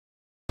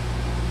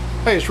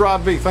Hey, it's Rod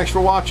V. Thanks for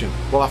watching.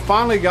 Well, I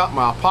finally got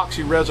my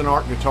epoxy resin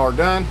art guitar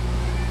done.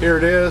 Here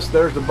it is.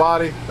 There's the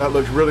body. That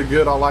looks really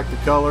good. I like the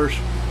colors.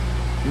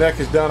 Neck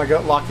is done. I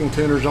got locking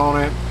tuners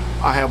on it.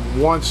 I have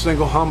one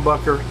single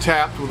humbucker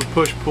tapped with a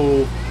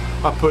push-pull.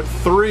 I put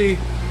 3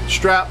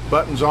 strap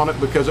buttons on it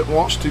because it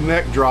wants to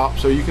neck drop,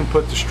 so you can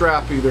put the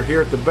strap either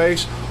here at the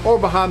base or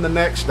behind the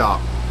neck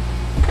stop.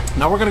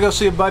 Now we're going to go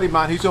see a buddy of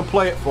mine. He's going to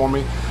play it for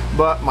me,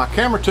 but my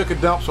camera took a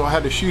dump, so I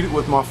had to shoot it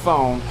with my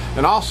phone.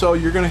 And also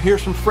you're going to hear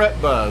some fret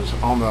buzz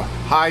on the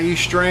high E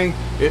string.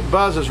 It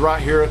buzzes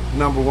right here at the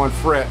 #1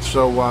 fret,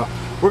 so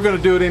we're going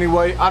to do it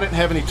anyway. I didn't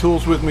have any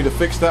tools with me to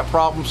fix that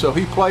problem, so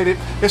he played it.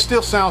 It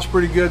still sounds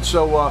pretty good,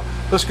 so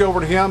let's go over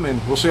to him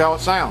and we'll see how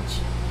it sounds.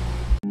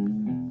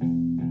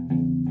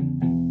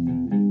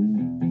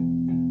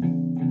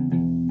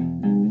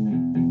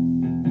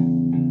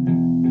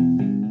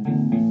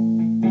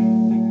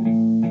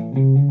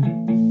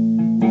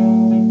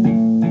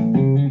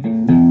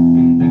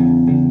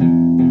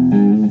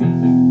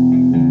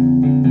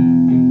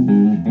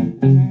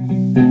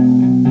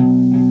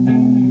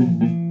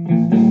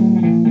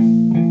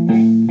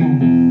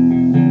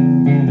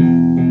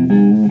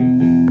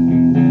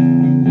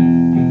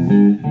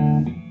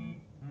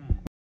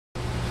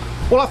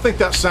 Well, I think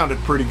that sounded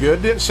pretty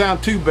good. Didn't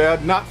sound too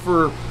bad, not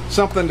for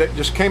something that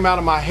just came out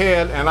of my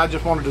head, and I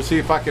just wanted to see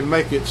if I can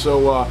make it.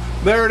 So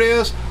there it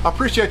is. I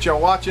appreciate y'all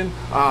watching.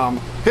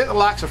 Hit the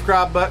like,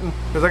 subscribe button,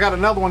 because I got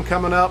another one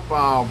coming up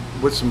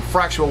with some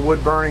fractional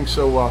wood burning.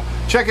 So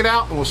check it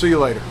out, and we'll see you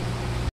later.